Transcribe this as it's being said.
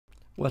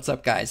What's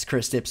up guys,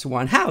 Chris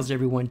Tips1. How's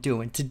everyone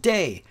doing?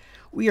 Today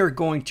we are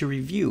going to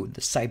review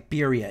the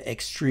Siberia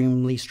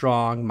Extremely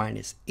Strong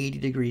minus 80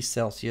 degrees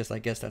Celsius. I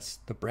guess that's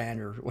the brand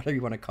or whatever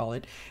you want to call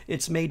it.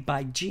 It's made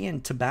by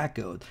GN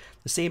Tobacco,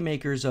 the same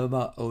makers of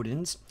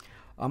Odin's.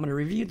 I'm going to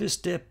review this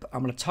dip.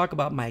 I'm going to talk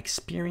about my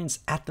experience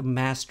at the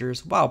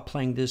Masters while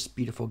playing this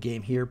beautiful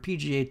game here,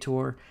 PGA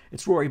Tour.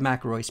 It's Rory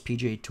McIlroy's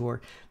PGA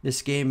Tour.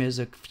 This game is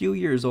a few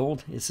years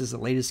old. This is the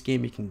latest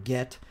game you can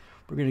get.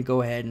 We're going to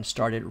go ahead and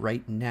start it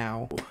right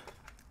now.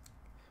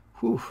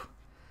 Whew.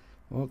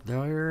 Well,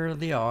 there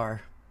they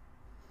are.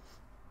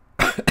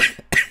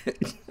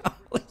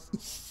 Holy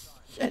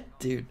shit,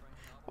 dude.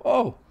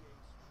 Oh.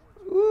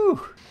 Ooh.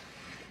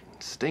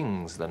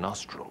 Stings the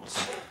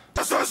nostrils.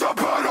 This is a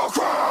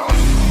battleground!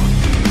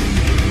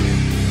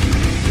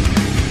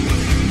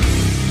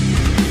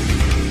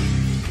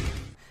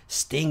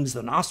 Stings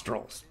the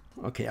nostrils.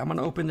 Okay, I'm going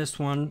to open this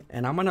one,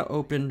 and I'm going to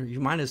open, you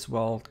might as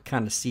well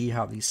kind of see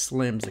how these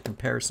slims, the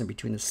comparison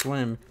between the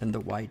slim and the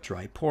white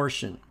dry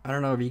portion. I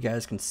don't know if you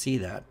guys can see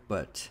that,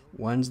 but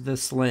one's the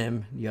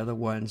slim, the other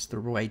one's the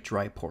white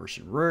dry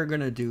portion. We're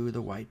going to do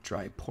the white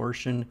dry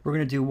portion. We're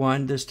going to do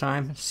one this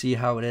time, see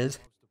how it is.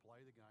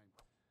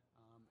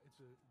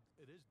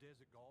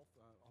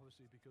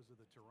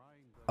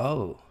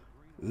 Oh,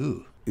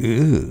 ooh,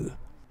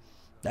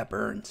 that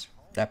burns.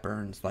 That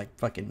burns like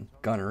fucking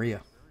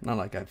gonorrhea. Not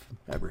like I've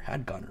ever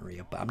had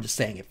gonorrhea, but I'm just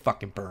saying it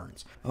fucking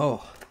burns.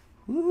 Oh,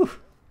 ooh.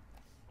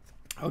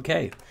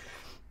 Okay.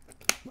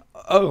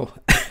 Oh,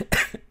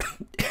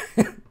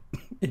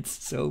 it's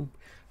so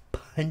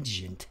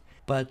pungent.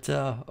 But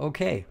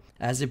okay.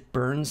 As it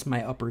burns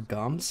my upper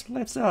gums,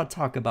 let's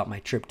talk about my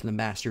trip to the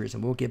Masters,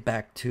 and we'll get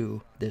back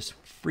to this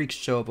freak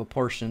show of a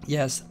portion.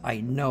 Yes, I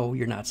know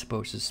you're not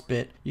supposed to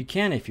spit. You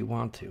can if you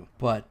want to,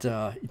 but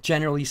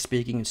generally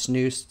speaking, in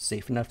Snus,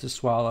 safe enough to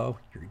swallow.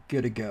 You're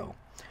good to go.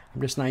 I'm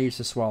just not used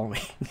to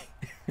swallowing.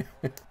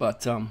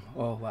 But oh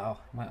wow,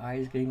 my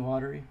eyes getting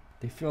watery.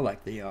 They feel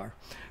like they are.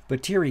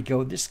 But here we go.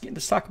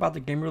 Let's talk about the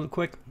game really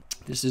quick.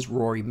 This is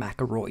Rory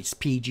McIlroy's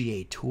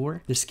PGA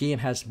Tour. This game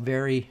has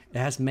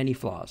many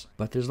flaws,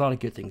 but there's a lot of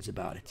good things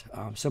about it.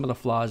 Some of the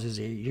flaws is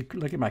you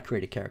look at my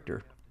creative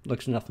character.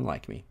 Looks nothing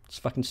like me. It's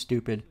fucking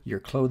stupid. Your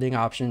clothing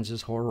options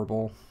is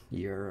horrible.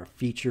 Your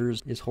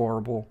features is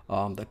horrible.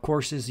 The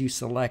courses you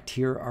select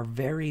here are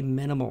very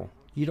minimal.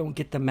 You don't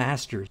get the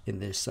Masters in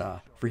this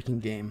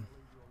freaking game.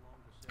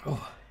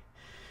 Oh,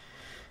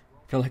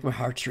 I feel like my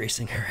heart's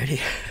racing already.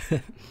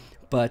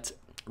 But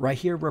right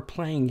here we're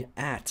playing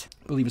at,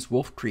 I believe it's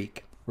Wolf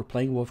Creek. We're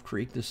playing Wolf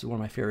Creek. This is one of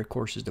my favorite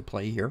courses to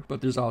play here.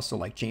 But there's also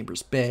like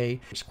Chambers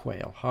Bay, there's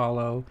Quail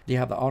Hollow. They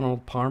have the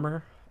Arnold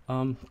Palmer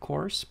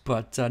course.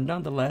 But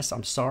nonetheless,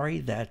 I'm sorry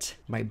that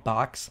my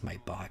box,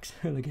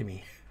 look at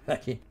me.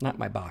 Not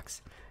my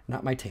box,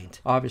 not my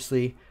taint.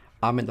 Obviously,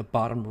 I'm in the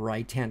bottom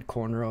right-hand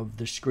corner of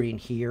the screen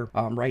here.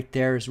 Right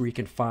there is where you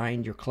can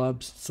find your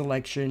club's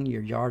selection,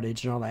 your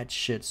yardage, and all that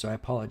shit. So I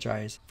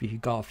apologize for you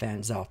golf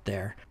fans out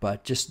there.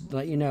 But just to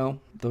let you know,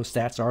 those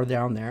stats are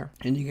down there.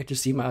 And you get to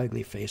see my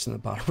ugly face in the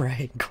bottom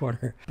right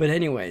corner. But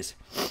anyways,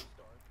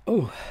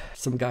 oh,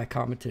 some guy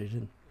commented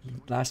in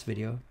the last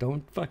video,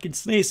 don't fucking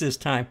sneeze this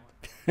time.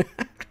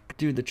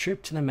 Dude, the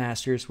trip to the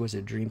Masters was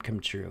a dream come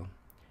true.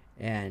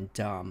 And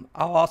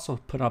I'll also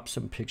put up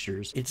some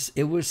pictures.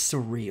 It was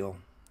surreal.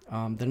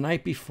 The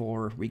night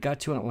before, we got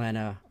to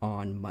Atlanta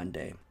on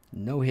Monday.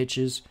 No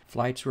hitches.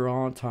 Flights were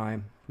all on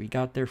time. We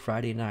got there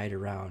Friday night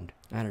around,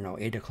 I don't know,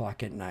 8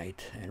 o'clock at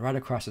night. And right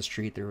across the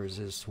street, there was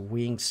this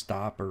wing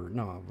stop, or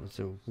no, it was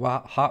a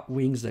Hot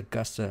Wings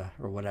Augusta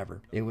or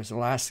whatever. It was the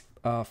last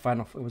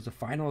it was the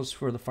finals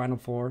for the Final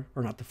Four,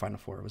 or not the Final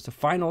Four. It was the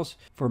finals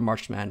for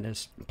March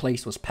Madness. The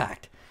place was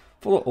packed.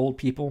 Full of old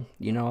people,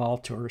 you know, all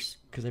tourists,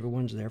 because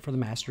everyone's there for the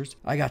Masters.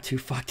 I got too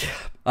fucked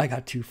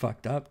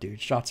up.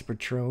 Dude. Shots of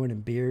Patron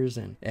and beers,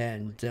 and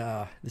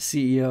the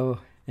CEO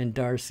and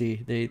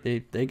Darcy,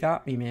 they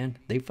got me, man.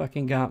 They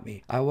fucking got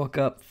me. I woke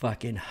up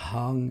fucking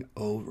hung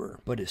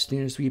over. But as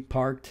soon as we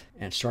parked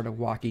and started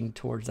walking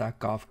towards that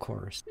golf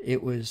course,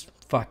 it was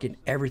fucking,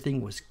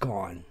 everything was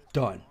gone.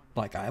 Done.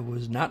 Like, I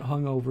was not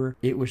hungover.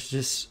 It was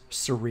just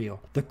surreal.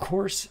 The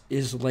course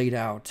is laid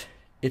out.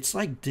 It's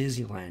like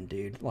Disneyland,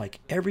 dude. Like,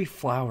 every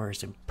flower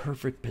is in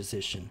perfect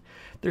position.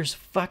 There's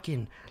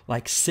fucking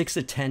like 6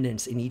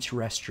 attendants in each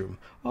restroom.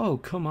 Oh,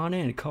 come on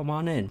in, come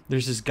on in.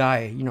 There's this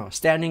guy, you know,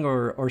 standing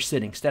or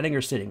sitting,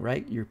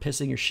 right? You're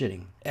pissing or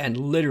shitting. And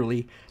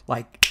literally,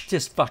 like,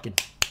 just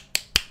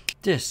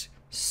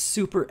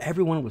super,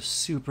 everyone was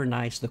super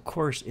nice. The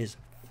course is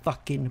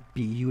fucking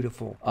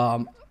beautiful.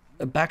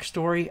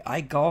 Backstory,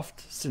 I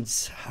golfed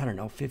since, I don't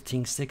know,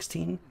 15,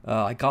 16.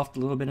 I golfed a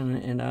little bit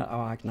not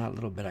a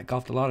little bit, I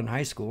golfed a lot in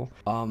high school.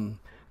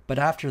 But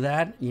after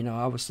that, you know,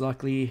 I was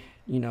luckily,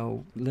 you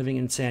know, living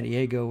in San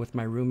Diego with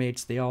my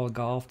roommates. They all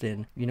golfed,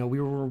 and, you know, we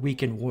were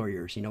weekend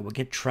warriors. You know, we'll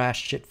get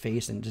trash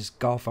shit-faced and just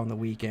golf on the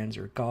weekends,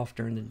 or golf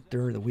during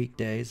the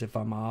weekdays if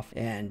I'm off.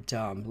 And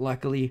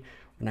luckily,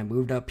 When I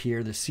moved up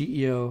here, the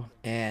CEO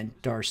and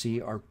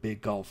Darcy are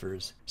big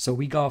golfers. So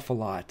we golf a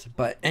lot.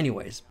 But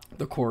anyways,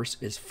 the course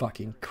is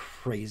fucking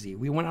crazy.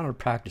 We went on a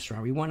practice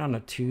round. We went on a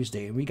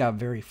Tuesday and we got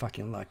very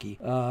fucking lucky.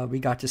 We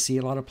got to see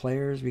a lot of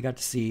players. We got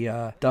to see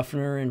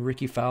Duffner and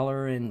Ricky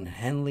Fowler and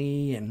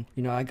Henley. And,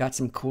 you know, I got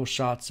some cool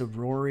shots of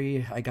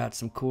Rory. I got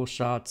some cool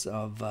shots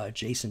of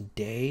Jason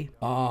Day.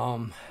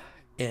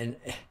 And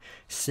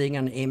sitting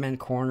on the Amen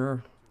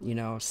corner, you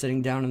know,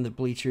 sitting down in the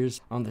bleachers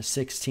on the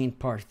 16th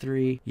par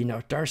 3. You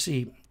know,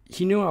 Darcy,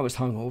 he knew I was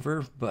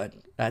hungover, but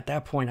at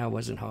that point I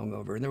wasn't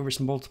hungover. And there was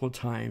multiple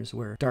times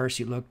where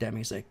Darcy looked at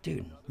me, he's like,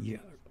 dude,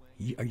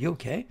 are you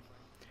okay?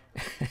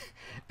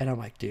 And I'm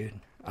like,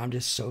 dude, I'm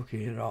just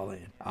soaking it all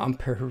in. I'm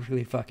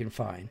perfectly fucking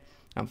fine.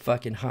 I'm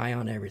fucking high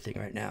on everything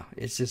right now.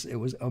 It's just, it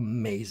was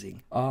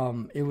amazing.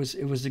 It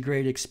was a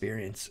great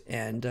experience.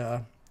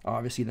 And,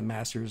 obviously the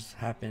Masters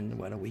happened,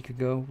 what, a week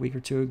or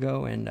two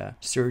ago, and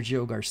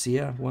Sergio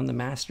Garcia won the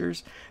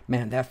Masters.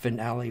 Man, that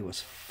finale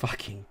was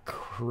fucking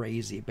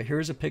crazy. But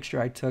here's a picture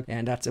I took,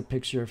 and that's a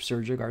picture of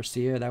Sergio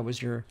Garcia. That was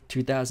your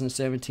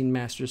 2017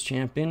 Masters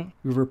champion.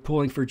 We were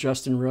pulling for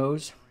Justin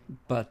Rose,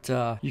 but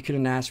you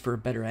couldn't ask for a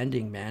better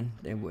ending, man.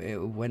 It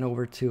went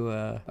over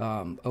to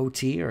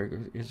OT,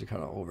 or is it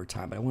kind of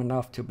overtime? But it went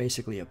off to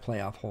basically a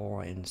playoff hole,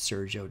 and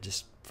Sergio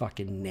just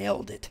fucking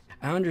nailed it.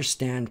 I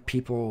understand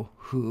people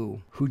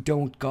who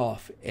don't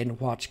golf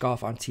and watch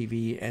golf on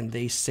TV and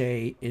they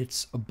say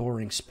it's a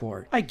boring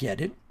sport. I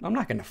get it. I'm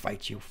not going to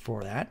fight you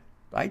for that.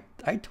 I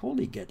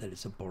totally get that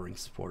it's a boring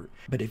sport.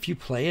 But if you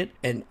play it,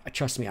 and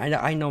trust me,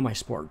 I know my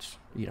sports.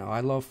 You know,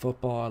 I love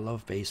football, I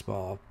love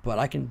baseball, but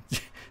I can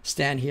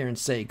stand here and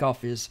say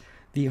golf is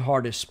the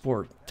hardest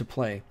sport to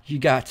play. You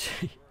got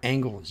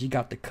angles, you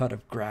got the cut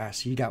of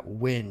grass, you got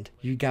wind,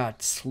 you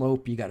got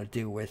slope you got to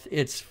deal with.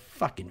 It's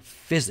fucking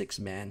physics,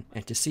 man.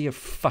 And to see a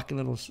fucking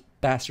little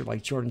bastard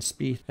like Jordan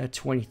Spieth, that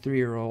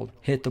 23-year-old,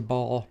 hit the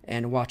ball,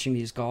 and watching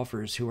these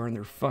golfers who are in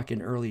their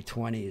fucking early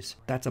 20s,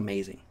 that's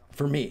amazing.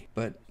 For me,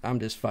 but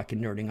I'm just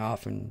fucking nerding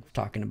off and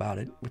talking about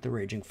it with the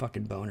raging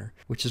fucking boner,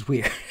 which is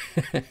weird.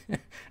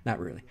 Not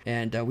really.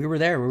 And we were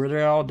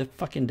there all the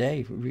fucking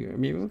day.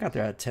 We got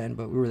there at 10,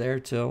 but we were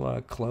there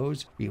till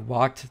close. We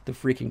walked the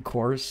freaking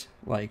course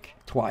like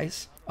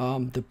twice.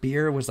 The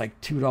beer was like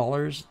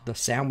 $2. The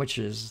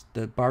sandwiches,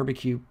 the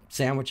barbecue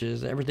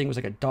sandwiches, everything was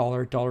like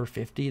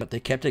 $1.50. But they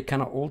kept it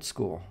kind of old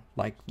school,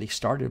 like they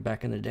started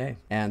back in the day.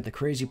 And the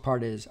crazy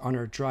part is, on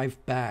our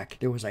drive back,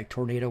 there was like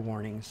tornado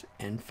warnings,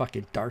 and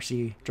fucking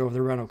Darcy drove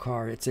the rental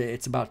car.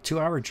 It's about a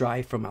 2-hour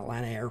drive from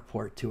Atlanta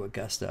Airport to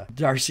Augusta.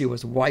 Darcy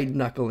was white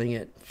knuckling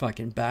it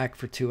fucking back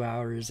for 2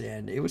 hours,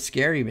 and it was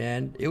scary,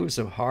 man. It was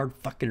some hard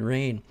fucking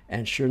rain.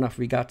 And sure enough,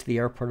 we got to the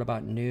airport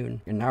about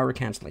noon. An hour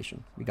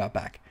cancellation. We got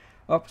back.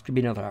 Oh, it's gonna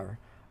be another hour.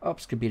 Oh,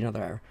 it's gonna be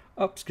another hour.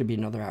 Oh, it's gonna be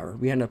another hour.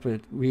 We end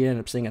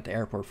up staying at the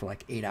airport for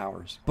like 8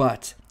 hours.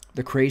 But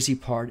the crazy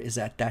part is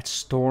that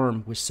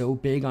storm was so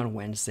big on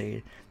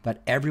Wednesday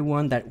that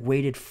everyone that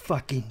waited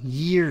fucking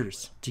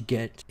years to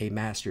get a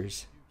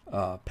Masters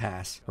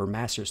pass or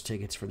Masters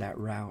tickets for that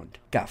round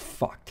got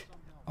fucked.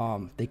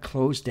 They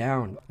closed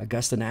down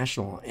Augusta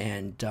National,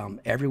 and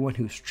everyone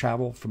who's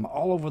traveled from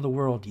all over the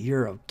world,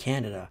 Europe,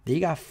 Canada,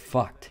 they got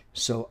fucked.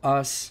 So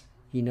us,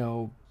 you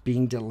know,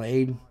 being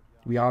delayed,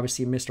 we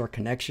obviously missed our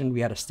connection.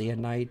 We had to stay a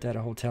night at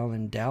a hotel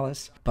in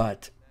Dallas,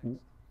 but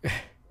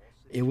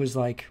it was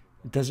like,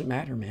 it doesn't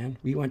matter, man.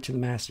 We went to the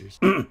Masters.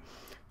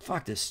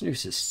 Fuck, this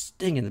snooze is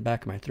stinging in the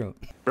back of my throat.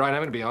 Brian, I'm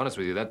going to be honest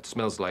with you. That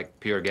smells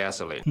like pure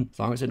gasoline. As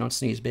long as I don't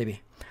sneeze,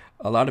 baby.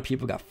 A lot of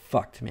people got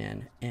fucked,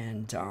 man.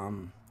 And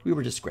we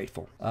were just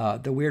grateful.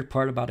 The weird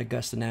part about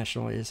Augusta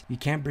National is you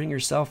can't bring your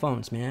cell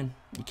phones, man.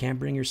 You can't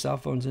bring your cell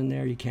phones in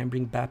there. You can't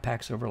bring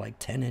backpacks over like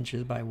 10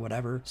 inches by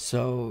whatever.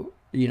 So,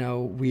 you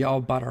know, we all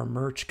bought our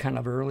merch kind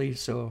of early.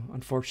 So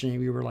unfortunately,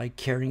 we were like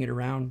carrying it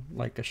around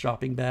like a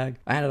shopping bag.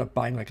 I ended up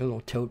buying like a little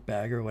tote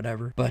bag or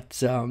whatever.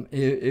 But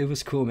it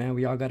was cool, man.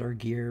 We all got our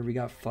gear. We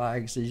got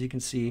flags, as you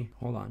can see.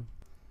 Hold on.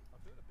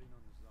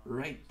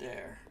 Right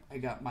there. I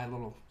got my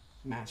little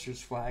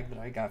Masters flag that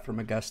I got from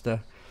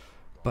Augusta.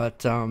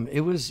 But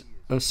it was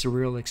a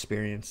surreal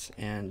experience,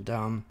 and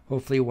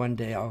hopefully one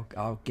day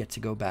I'll get to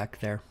go back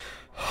there.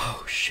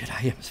 Oh shit,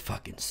 I am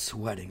fucking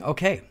sweating.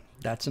 Okay,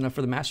 that's enough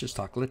for the Masters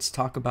talk. Let's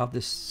talk about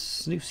this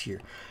snooze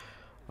here.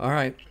 All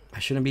right, I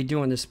shouldn't be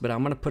doing this, but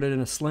I'm gonna put it in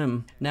a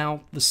slim.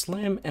 Now the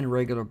slim and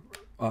regular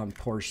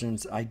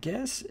portions, I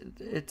guess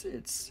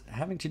it's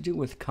having to do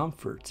with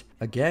comfort.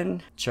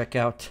 Again, check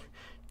out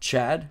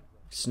Chad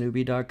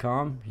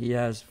Snooby.com. He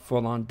has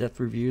full-on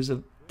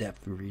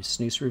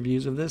snooze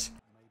reviews of this.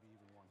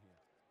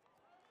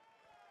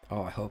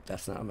 Oh, I hope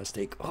that's not a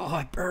mistake. Oh,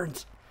 it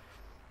burns.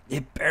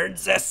 It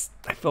burns this.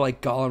 I feel like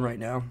Gollum right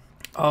now.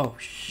 Oh,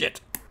 shit.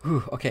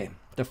 Whew, okay,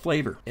 the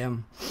flavor.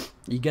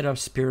 You get a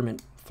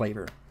spearmint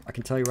flavor. I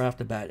can tell you right off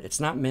the bat. It's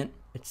not mint.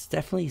 It's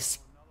definitely...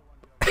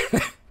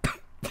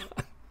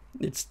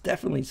 it's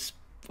definitely...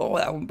 Oh,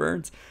 that one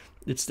burns.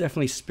 It's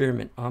definitely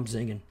spearmint. Oh, I'm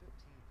zinging.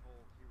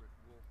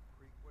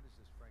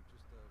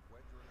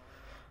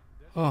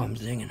 Oh, I'm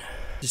zinging.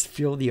 Just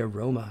feel the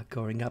aroma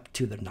going up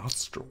to the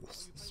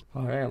nostrils.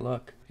 All right,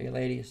 look. Hey,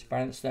 ladies,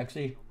 find it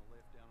sexy?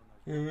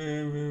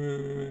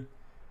 My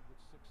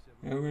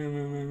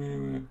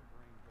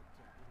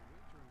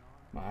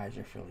eyes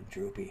are feeling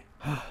droopy.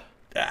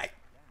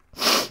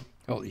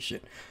 Holy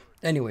shit.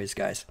 Anyways,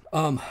 guys,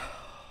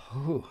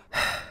 ooh.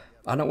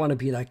 I don't want to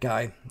be that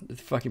guy. The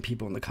fucking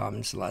people in the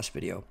comments the last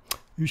video.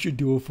 You should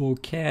do a full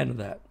can of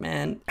that,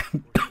 man.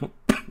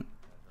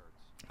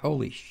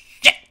 Holy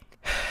shit.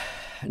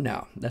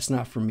 No, that's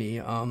not for me.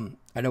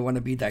 I don't want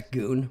to be that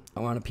goon. I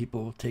want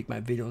people to take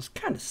my videos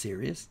kind of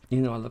serious. You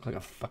know, I look like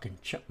a fucking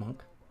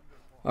chipmunk.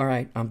 All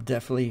right, I'm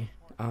definitely,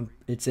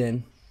 it's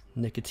in.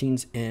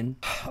 Nicotine's in.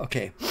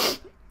 Okay.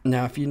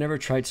 Now, if you never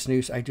tried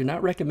Snus, I do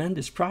not recommend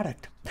this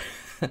product.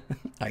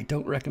 I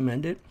don't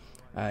recommend it.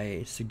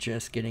 I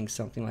suggest getting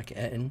something like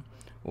Eton,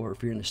 or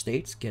if you're in the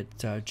States, get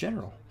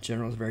General.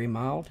 General is very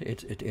mild.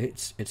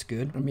 It's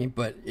good. I mean,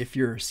 but if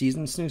you're a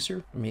seasoned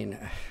snoozer, I mean,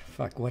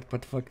 fuck, what the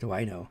fuck do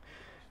I know?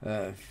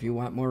 If you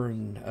want more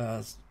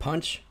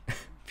punch,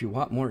 if you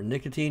want more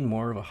nicotine,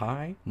 more of a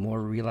high,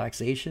 more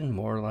relaxation,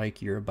 more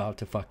like you're about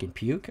to fucking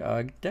puke,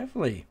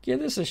 definitely give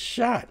this a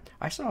shot.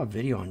 I saw a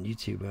video on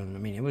YouTube, and I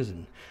mean, it was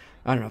in,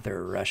 I don't know if they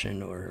were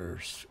Russian or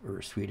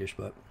Swedish,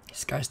 but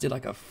these guys did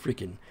like a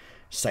freaking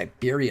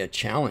Siberia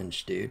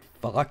challenge, dude.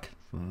 Fuck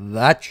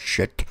that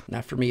shit.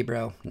 Not for me,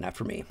 bro. Not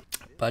for me.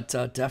 But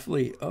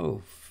definitely,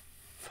 oh,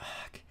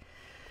 fuck.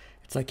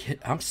 It's like,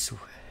 I'm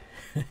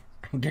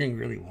getting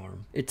really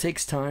warm. It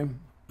takes time.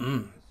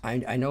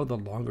 I know the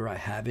longer I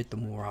have it, the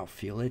more I'll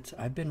feel it.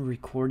 I've been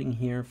recording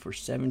here for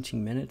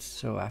 17 minutes,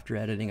 so after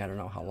editing, I don't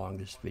know how long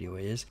this video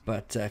is.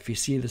 But if you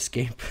see the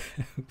escape,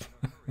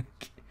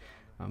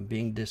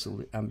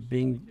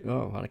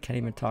 oh, I can't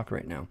even talk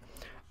right now.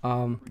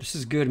 This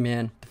is good,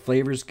 man. The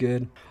flavor's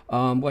good.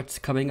 What's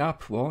coming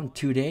up? Well, in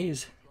 2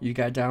 days, you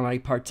got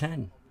Downlight Part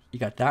 10. You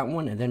got that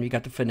one, and then you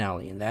got the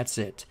finale, and that's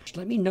it.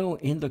 Let me know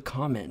in the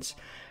comments,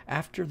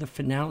 after the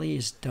finale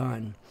is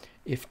done,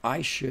 if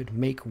I should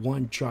make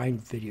one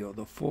giant video,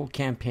 the full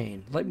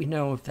campaign. Let me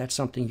know if that's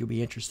something you'll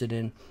be interested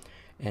in,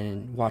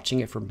 and watching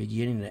it from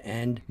beginning to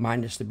end,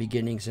 minus the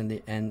beginnings and the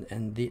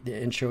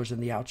intros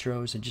and the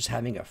outros, and just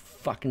having a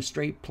fucking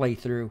straight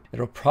playthrough.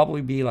 It'll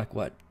probably be like,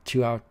 what,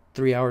 2 hours,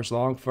 3 hours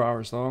long, 4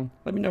 hours long.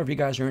 Let me know if you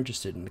guys are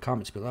interested in the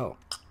comments below.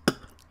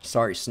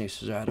 Sorry,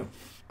 snoozers, out of,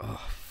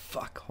 oh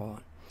fuck, hold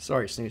on.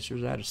 Sorry,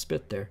 snoozers, out of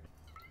spit there.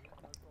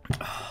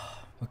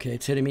 Okay,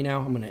 it's hitting me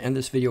now. I'm gonna end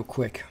this video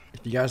quick.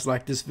 If you guys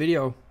like this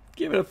video,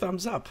 give it a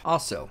thumbs up.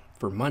 Also,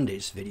 for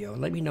Monday's video,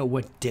 let me know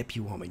what dip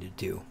you want me to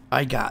do.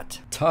 I got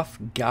Tough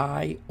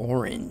Guy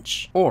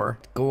Orange or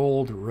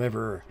Gold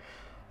River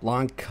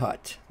Long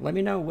Cut. Let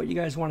me know what you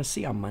guys want to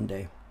see on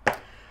Monday.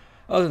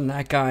 Other than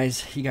that,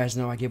 guys, you guys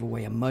know I give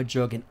away a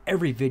MudJug in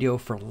every video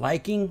for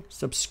liking,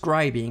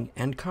 subscribing,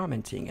 and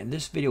commenting. And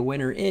this video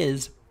winner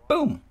is,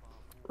 boom,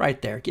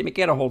 right there.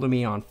 Get a hold of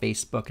me on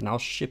Facebook, and I'll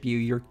ship you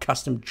your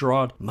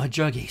custom-drawn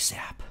MudJug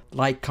ASAP.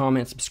 Like,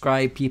 comment,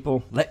 subscribe,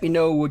 people. Let me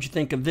know what you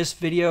think of this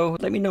video.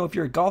 Let me know if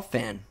you're a golf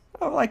fan.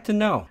 I would like to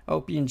know. I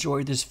hope you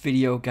enjoyed this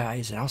video,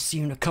 guys, and I'll see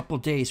you in a couple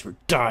days for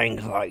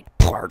Dying Light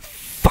Part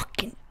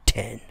fucking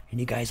 10. And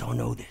you guys all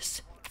know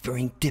this. If you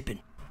ain't dipping,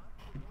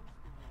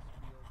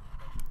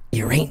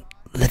 you ain't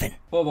living.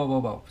 Whoa, whoa, whoa,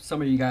 whoa.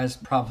 Some of you guys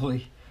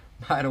probably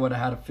might have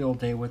had a field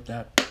day with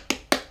that.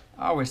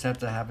 I always have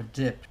to have a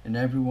dip in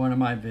every one of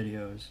my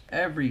videos.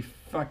 Every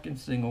fucking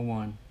single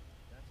one.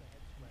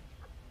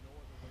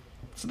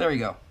 So there you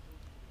go.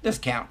 This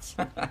counts.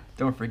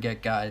 Don't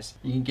forget, guys,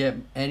 you can get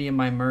any of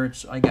my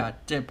merch. I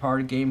got dip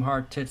hard, game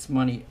hard, tits,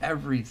 money,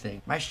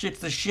 everything. My shit's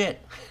the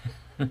shit.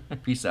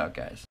 Peace out,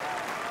 guys.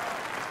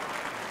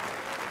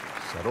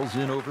 Settles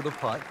in over the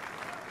putt.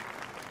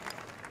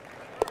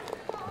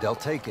 They'll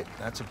take it.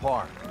 That's a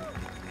par.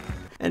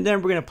 And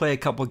then we're going to play a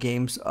couple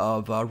games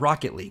of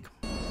Rocket League.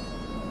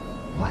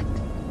 What?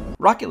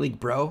 Rocket League,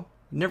 bro.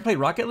 You never played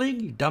Rocket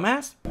League, you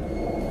dumbass?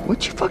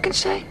 What'd you fucking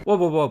say? Whoa,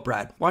 whoa, whoa,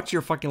 Brad. Watch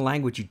your fucking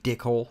language, you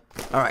dickhole.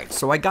 Alright,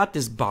 so I got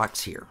this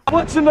box here.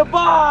 What's in the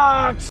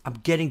box? I'm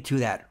getting to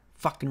that.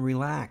 Fucking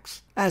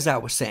relax. As I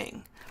was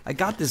saying, I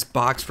got this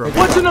box for...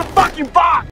 What's in the fucking box?